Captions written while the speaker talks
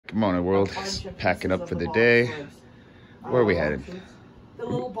Good morning, world. Packing up for the day. Where are we headed? The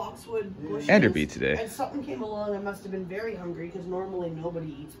little boxwood bushes. Enderby today. And something came along. I must have been very hungry because normally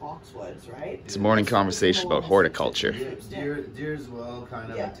nobody eats boxwoods, right? It's a morning conversation about horticulture. Deers will kind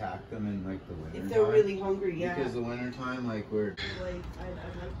of attack them in like the winter. If they're really hungry, yeah. Because the winter time, like we're.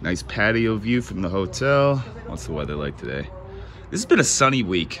 Nice patio view from the hotel. What's the weather like today? This has been a sunny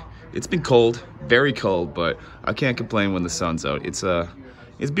week. It's been cold, very cold, but I can't complain when the sun's out. It's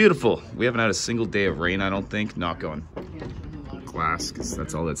beautiful. We haven't had a single day of rain, I don't think. Knock on glass, because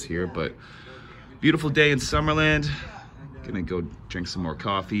that's all that's here. But beautiful day in Summerland. Gonna go drink some more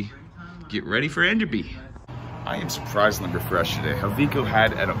coffee. Get ready for Enderby. I am surprisingly refreshed today. Haviko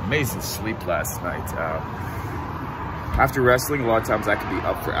had an amazing sleep last night. After wrestling, a lot of times I could be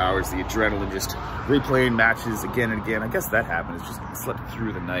up for hours. The adrenaline, just replaying matches again and again. I guess that happened. It's just slept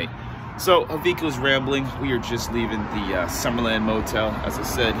through the night. So Haviko's rambling. We are just leaving the Summerland motel, as I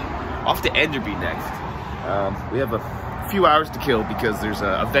said, off to Enderby next. We have a few hours to kill because there's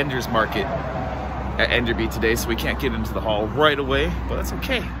a vendor's market at Enderby today, so we can't get into the hall right away, but that's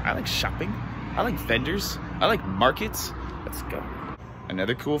okay. I like shopping. I like vendors. I like markets. Let's go.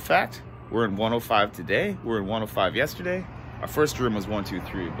 Another cool fact. We're in 105 today. We were in 105 yesterday. Our first room was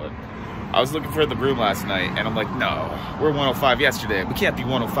 123, but I was looking for the room last night, and I'm like, no, we're 105 yesterday. We can't be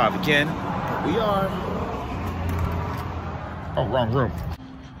 105 again, but we are. Oh, wrong room.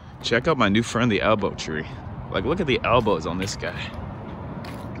 Check out my new friend, the elbow tree. Like, look at the elbows on this guy.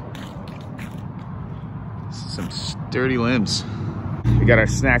 Some sturdy limbs. We got our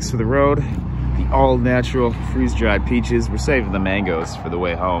snacks for the road. The all-natural freeze-dried peaches. We're saving the mangoes for the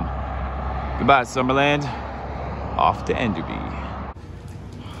way home. Goodbye, Summerland. Off to Enderby.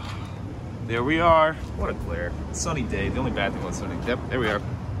 There we are. What a glare. Sunny day. The only bad thing was sunny. Yep, there we are.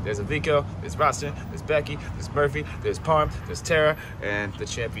 There's Haviko, there's Roston, there's Becky, there's Murphy, there's Parm, there's Tara, and the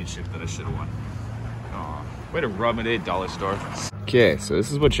championship that I should have won. Aw, way to rub it in, dollar store. Okay, so this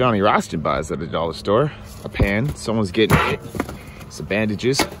is what Johnny Roston buys at a dollar store. A pan, someone's getting hit. Some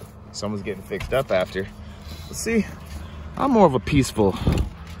bandages, someone's getting fixed up after. Let's see, I'm more of a peaceful,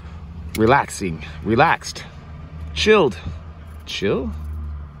 relaxed, chilled. Chill?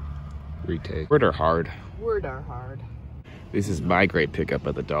 Retake. Word or hard? Word are hard. This is my great pickup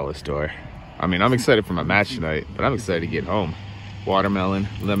at the dollar store. I mean, I'm excited for my match tonight, but I'm excited to get home. Watermelon,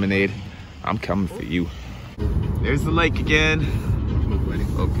 lemonade, I'm coming for you. There's the lake again.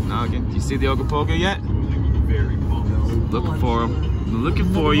 Okanagan. Do you see the Ogopogo yet? Very close. Looking for him. I'm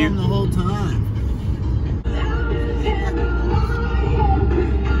looking for you. The whole time.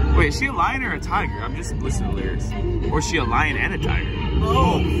 Wait, is she a lion or a tiger? I'm just listening to lyrics. Or is she a lion and a tiger?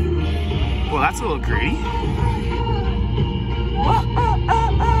 Oh. Well, that's a little greedy.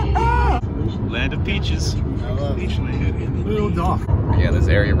 Land of peaches. Peach land. Little dog. Yeah, this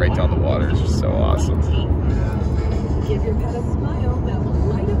area right down the water is just so awesome. Give your pet a smile that will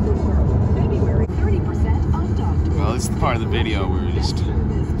light up the world. February 30% off dog. Well, this is the part of the video where we just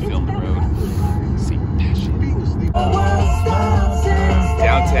film the road. See passion.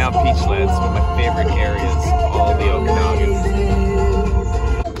 Downtown Peachland's one of my favorite areas, all the Okanagan.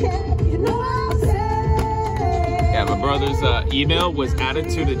 Yeah, my brother's email was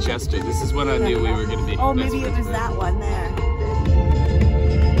attitude adjuster. This is when I knew we were going to be. Oh, maybe it was that one there.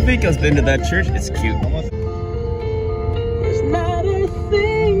 Haviko's been to that church. It's cute.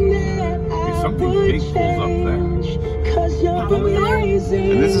 There's something big pulls up there.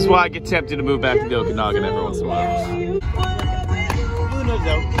 And this is why I get tempted to move back to the Okanagan every once in a while.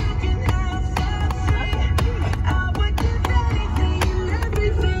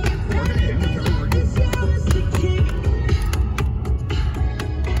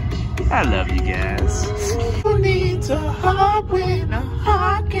 I love you guys. Who needs a heart when a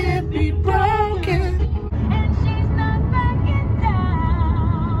heart can be broken? And she's not backing down.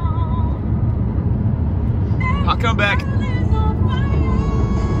 I'll come back.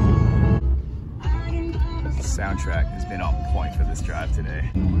 The soundtrack has been on point for this drive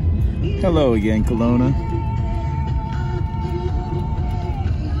today. Hello again, Kelowna.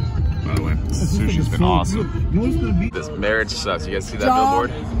 By the way, this sushi's been awesome. This marriage sucks. You guys see that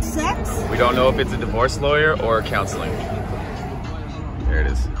billboard? Sex? We don't know if it's a divorce lawyer or counseling. There it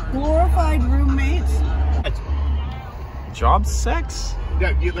is. Glorified roommates? Job sex?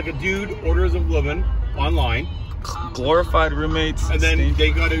 Yeah, like a dude orders of living online, Glorified roommates. and then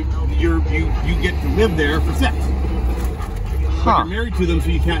they gotta you get to live there for sex. But you're married to them, so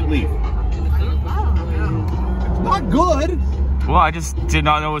you can't leave. It's not good. Well, I just did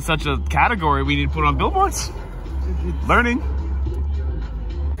not know it was such a category we need to put on billboards. Learning.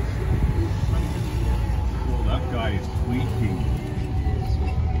 Well, that guy is tweaking.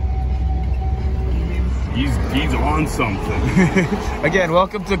 He's on something. Again,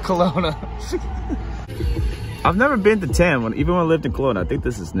 welcome to Kelowna. I've never been to Tam, even when I lived in Kelowna. I think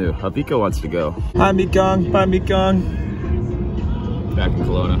this is new. Haviko wants to go. Hi, Mikong. Bye, Mikong. Back in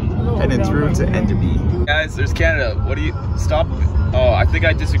Kelowna. Heading through to Enderby. Guys, there's Canada. What do you... Stop. Oh, I think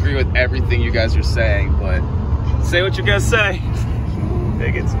I disagree with everything you guys are saying, but say what you guys say.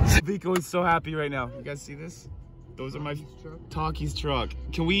 Bigots. Haviko is so happy right now. You guys see this? Those are my Talkies truck.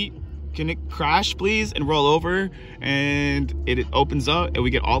 Can it crash, please, and roll over, and it opens up, and we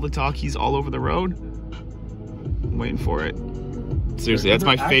get all the Talkies all over the road? I'm waiting for it. Seriously, that's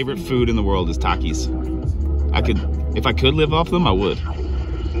my favorite food in the world is Talkies. If I could live off them, I would.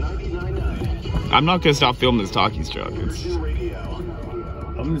 I'm not gonna stop filming this Talkies truck. I'm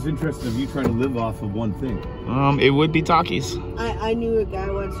just interested in you trying to live off of one thing. It would be Talkies. I knew a guy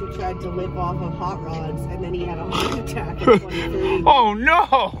once who tried to live off of hot rods, and then he had a heart attack in 2030. Oh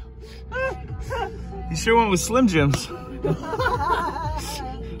no! You sure went with Slim Jims.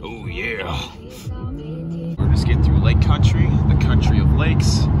 Oh yeah. We're just getting through Lake Country, the country of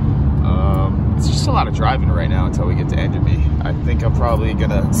lakes. It's just a lot of driving right now until we get to Enderby. I think I'm probably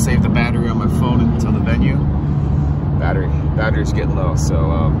gonna save the battery on my phone until the venue. Battery's getting low,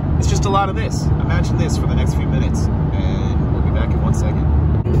 so it's just a lot of this. Imagine this for the next few minutes, and we'll be back in 1 second.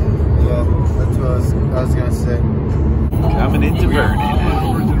 Yeah, that's what I was gonna say. Coming into Vernon.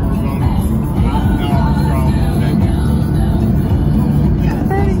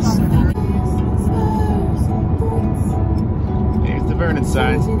 Here's the Vernon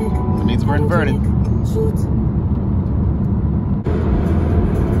sign. That means we're in Vernon.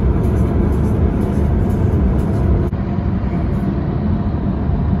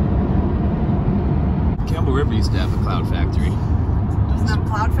 Campbell River used to have a cloud factory. Doesn't have a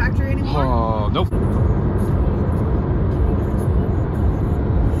cloud factory anymore? Oh, nope.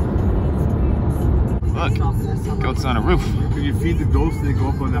 Look, goats on a roof. Can you feed the goats and they go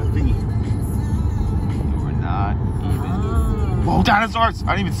up on that thingy? We're not even. Whoa, dinosaurs!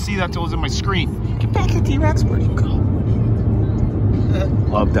 I didn't even see that until it was in my screen. Get back here, T-Rex. Where'd you go?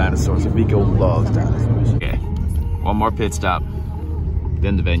 Love dinosaurs. Haviko loves dinosaurs. Okay, one more pit stop.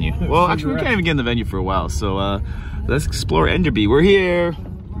 Then the venue. Well, actually, we can't even get in the venue for a while, so let's explore Enderby. We're here.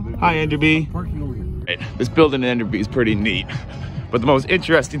 Hi, Enderby. Parking over here. Right. This building in Enderby is pretty neat, but the most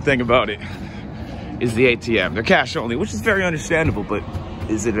interesting thing about it is the ATM. They're cash only, which is very understandable, but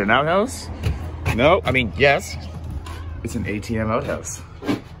is it an outhouse? No, I mean, yes. It's an ATM outhouse.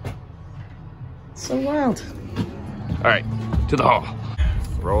 So wild. All right, to the hall.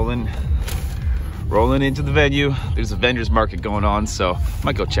 Rolling into the venue. There's a vendor's market going on, so I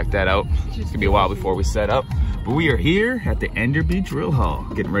might go check that out. It's gonna be a while before we set up. But we are here at the Enderby Drill Hall,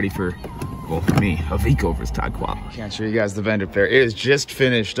 getting ready for, well, for me, Haviko versus Todd. Can't show you guys the vendor fair. It is just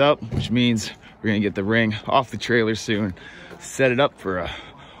finished up, which means we're gonna get the ring off the trailer soon. Set it up for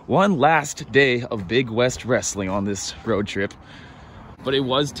one last day of Big West Wrestling on this road trip. But it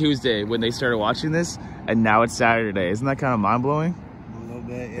was Tuesday when they started watching this, and now it's Saturday. Isn't that kind of mind-blowing? A little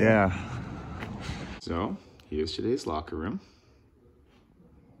bit, Yeah. So, here's today's locker room.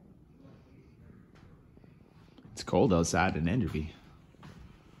 It's cold outside in Enderby.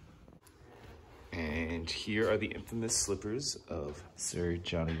 And here are the infamous slippers of Sir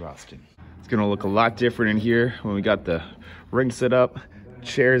Johnny Roston. It's gonna look a lot different in here when we got the ring set up,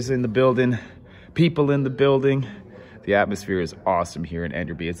 chairs in the building, people in the building. The atmosphere is awesome here in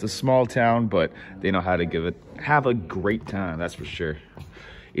Enderby. It's a small town, but they know how to have a great time, that's for sure.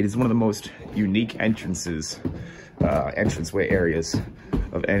 It is one of the most unique entranceway areas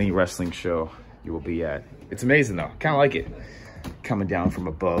of any wrestling show you will be at. It's amazing though, kind of like it. Coming down from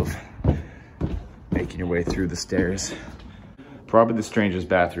above, making your way through the stairs. Probably the strangest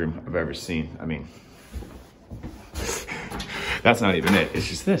bathroom I've ever seen. I mean, that's not even it, it's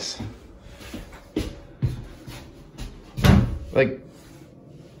just this. Like,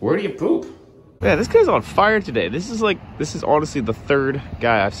 where do you poop? Yeah, this guy's on fire today. This is honestly the third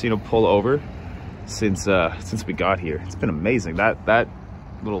guy I've seen him pull over since we got here. It's been amazing. That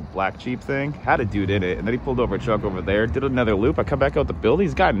little black Jeep thing had a dude in it, and then he pulled over a truck over there, did another loop. I come back out the building,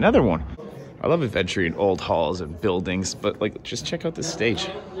 he's got another one. I love adventuring old halls and buildings, but like, just check out this stage.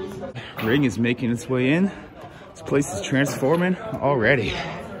 Ring is making its way in. This place is transforming already.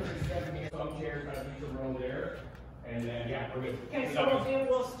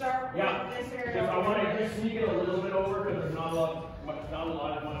 We'll start with this area. I want to just sneak it a little bit over because there's not a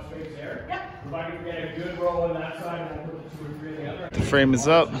lot of much space there. Yep. If I can get a good roll on that side, and we'll put the 2 or 3 on the other. The frame is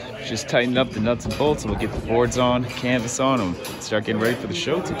up. Just tighten up the nuts and bolts, and we'll get the boards on, canvas on them. Start getting ready for the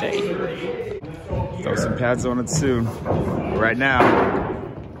show today. Throw some pads on it soon. Right now,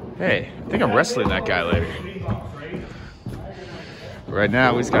 Hey, I think I'm wrestling that guy later. Right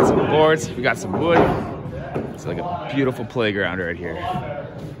now, we just got some boards, we got some wood. It's like a beautiful playground right here.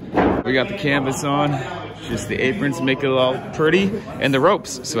 We got the canvas on, just the aprons to make it all pretty, and the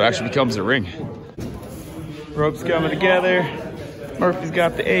ropes, so it actually becomes a ring. Ropes coming together. Murphy's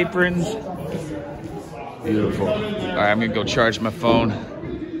got the aprons. Beautiful. All right, I'm gonna go charge my phone.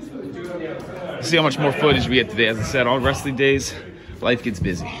 See how much more footage we get today. As I said, on wrestling days, life gets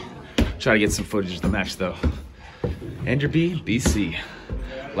busy. Try to get some footage of the match though. Enderby, BC.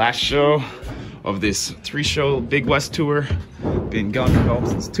 Last show of this 3-show Big West tour. Been gone from home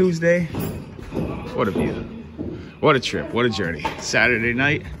since Tuesday. What a view. What a trip, what a journey. Saturday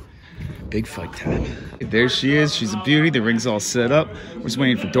night, big fight time. There she is, she's a beauty. The ring's all set up. We're just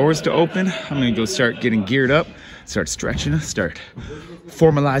waiting for doors to open. I'm gonna go start getting geared up, start stretching, start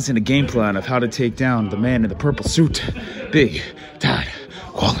formalizing a game plan of how to take down the man in the purple suit. Big Todd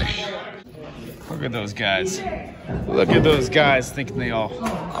quality. Look at those guys. Look at those guys thinking they all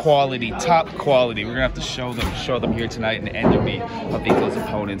quality, top quality. We're gonna have to show them here tonight in Enderby, Haviko's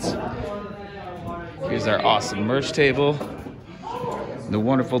opponents. Here's our awesome merch table. The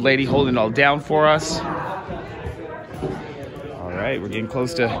wonderful lady holding it all down for us. All right, we're getting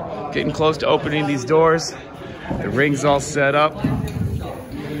close to opening these doors. The ring's all set up.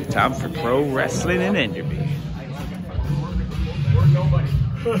 Time for pro wrestling in Enderby.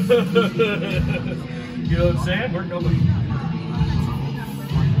 You know what I'm saying? We're nobody.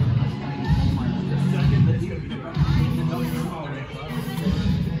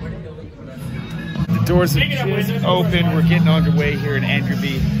 The doors are just open. We're getting underway here in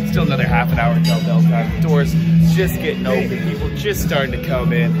Enderby. Still another half an hour until bell time. The doors just getting open. People just starting to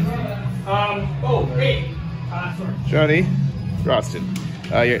come in. Hey. Johnny, Roston.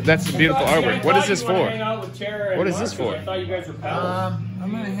 That's the beautiful artwork. What is this for? What is this for? I thought you guys were pals.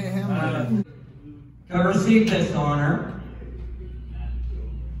 I'm gonna hit him. To receive this honor,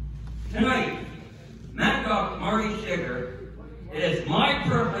 tonight, Mad Dog Marty Sugar, it is my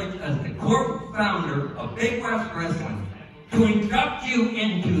privilege as the corporate founder of Big West Wrestling to induct you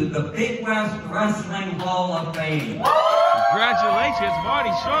into the Big West Wrestling Hall of Fame. Congratulations,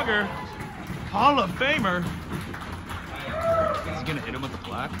 Marty Sugar, Hall of Famer. Is he gonna hit him with the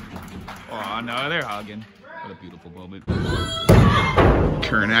plaque? Oh no, they're hugging. What a beautiful moment.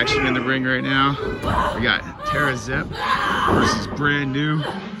 Current action in the ring right now. We got Tara Zepp versus brand new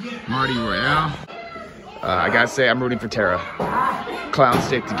Marty Royale. I gotta say, I'm rooting for Tara. Clowns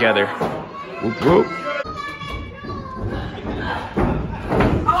stick together. Whoop whoop.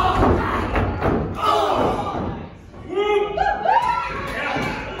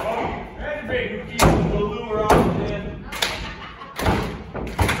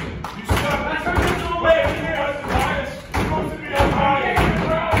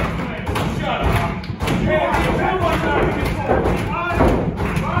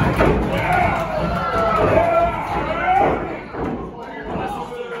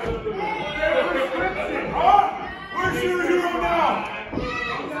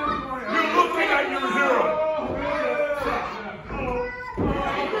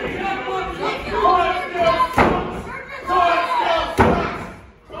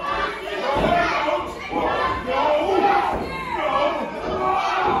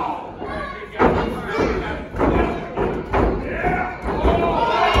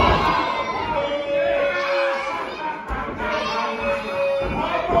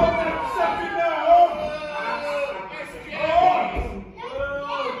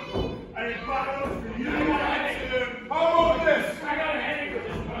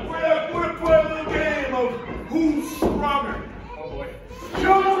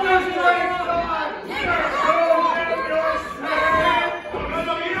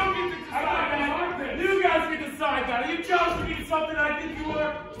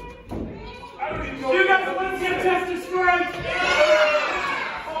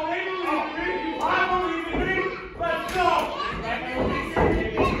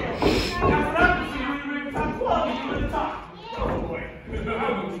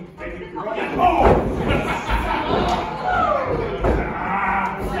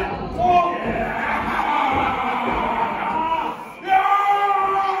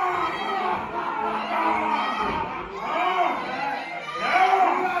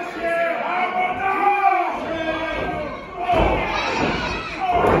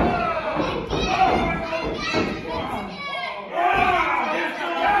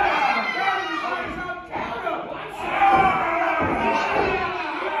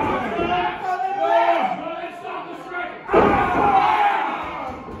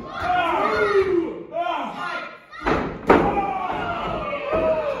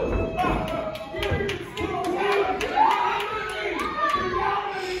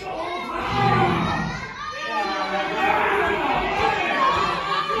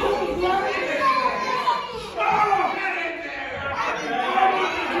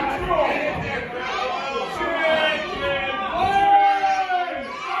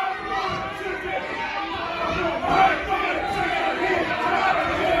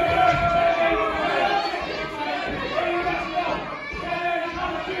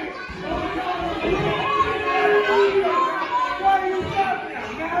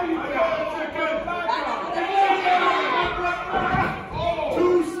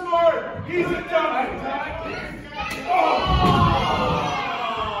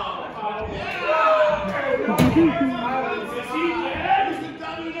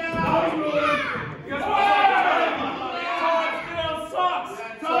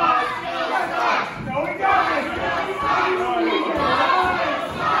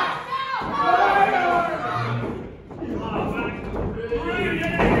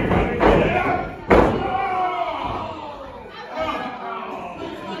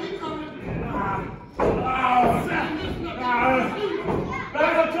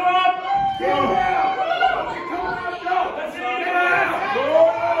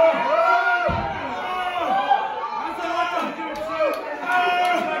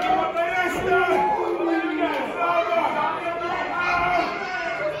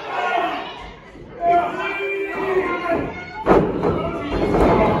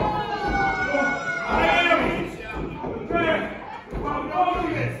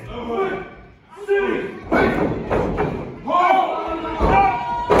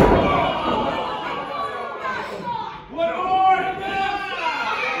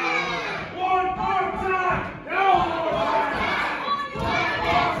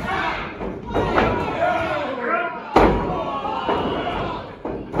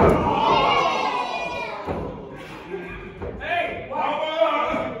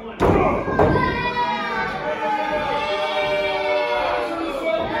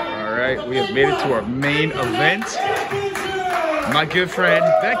 We have made it to our main event. My good friend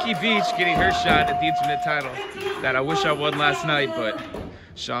Becky Beach getting her shot at the internet title that I wish I won last night, but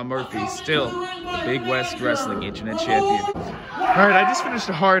Sean Murphy still the Big West Wrestling Internet Champion. All right, I just finished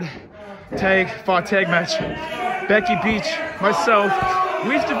a hard tag match. Becky Beach, myself,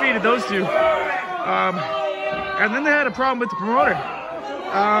 we've defeated those two. And then they had a problem with the promoter.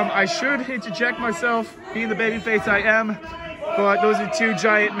 I should interject myself, being the babyface I am, but those are two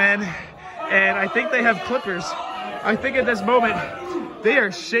giant men, and I think they have clippers. I think at this moment, they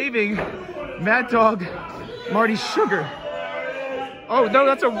are shaving Mad Dog Marty Sugar. Oh no,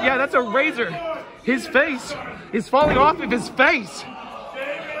 that's a razor. His face is falling off of his face.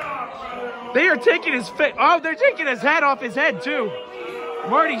 They are taking his face. Oh, they're taking his head off his head too.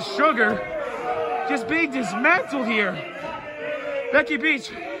 Marty Sugar just being dismantled here. Becky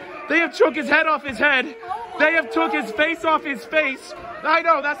Beach, they have took his head off his head. They have took his face off his face. I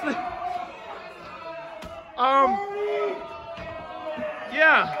know, that's the...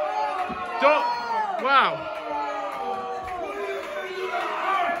 Yeah. Wow.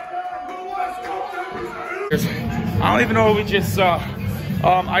 I don't even know what we just saw.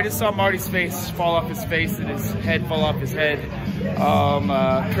 I just saw Marty's face fall off his face and his head fall off his head.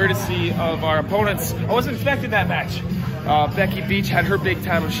 Courtesy of our opponents. I wasn't expecting that match. Becky Beach had her big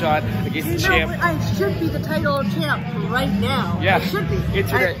title shot against the champ. I should be the title champ right now. Yeah, I should be.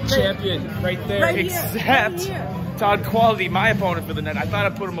 Internet champion right there. Right except Todd Quality, my opponent for the night. I thought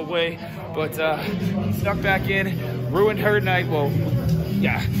I'd put him away, but snuck back in, ruined her night. Well,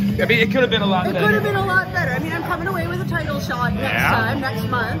 yeah. I mean, it could have been a lot better. It could have been a lot better. I mean, I'm coming away with a title shot next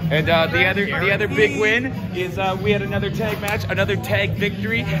month. And the other big win is we had another tag match, another tag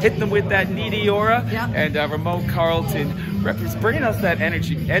victory, hitting them with that needy aura. Yep. And Ramone Carlton bringing us that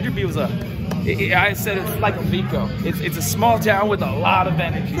energy. Enderby was I said it's like a Haviko. It's a small town with a lot of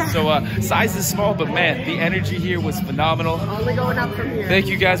energy. So size is small, but man, the energy here was phenomenal. Only going up from here. Thank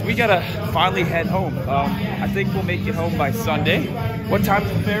you guys. We gotta finally head home. I think we'll make it home by Sunday. What time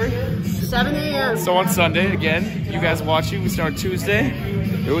is the ferry? 7 a.m. So on Sunday, again, you guys watching, we start Tuesday.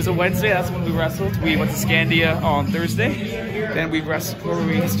 It was a Wednesday, that's when we wrestled. We went to Scandia on Thursday. Then we wrestled, where were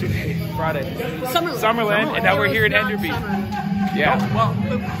we yesterday? Friday. Summerland, and now we're here in Enderby. Yeah. Well,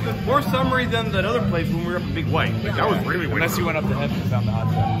 more summary than that other place when we were up in Big White. Like, that was really weird. Unless you went up to heaven and found the hot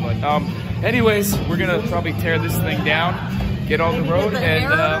tub. But anyways, we're gonna probably tear this thing down, get on the road, and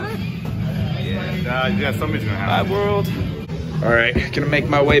yeah, somebody's gonna have my world. All right, gonna make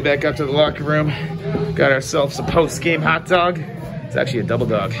my way back up to the locker room. Got ourselves a post-game hot dog. It's actually a double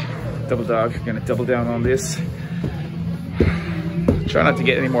dog. Double dog, gonna double down on this. Try not to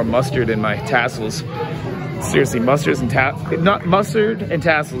get any more mustard in my tassels. Seriously, mustard and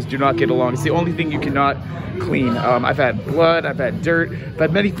tassels do not get along. It's the only thing you cannot clean. I've had blood, I've had dirt, I've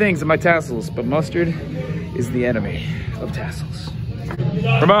had many things in my tassels, but mustard is the enemy of tassels.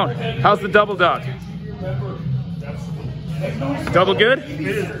 Ramone, how's the double dog? Double good?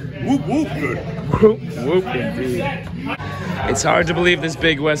 Whoop whoop good. Whoop whoop indeed. It's hard to believe this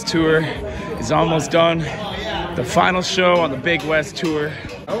Big West tour is almost done. The final show on the Big West tour.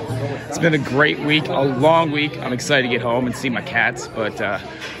 It's been a great week, a long week. I'm excited to get home and see my cats, but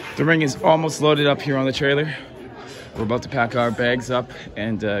the ring is almost loaded up here on the trailer. We're about to pack our bags up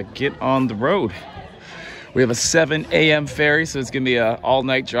and get on the road. We have a 7 a.m. ferry, so it's gonna be an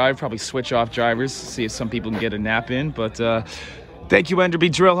all-night drive, probably switch off drivers, see if some people can get a nap in, but thank you,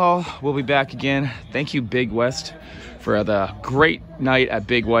 Enderby Drill Hall. We'll be back again. Thank you, Big West, for the great night at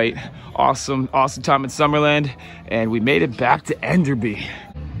Big White. Awesome time in Summerland, and we made it back to Enderby.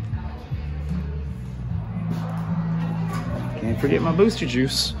 Can't forget my booster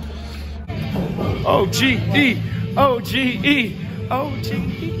juice. O-G-E, O-G-E,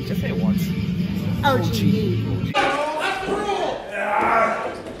 O-G-E. Just say it once. O-G-E.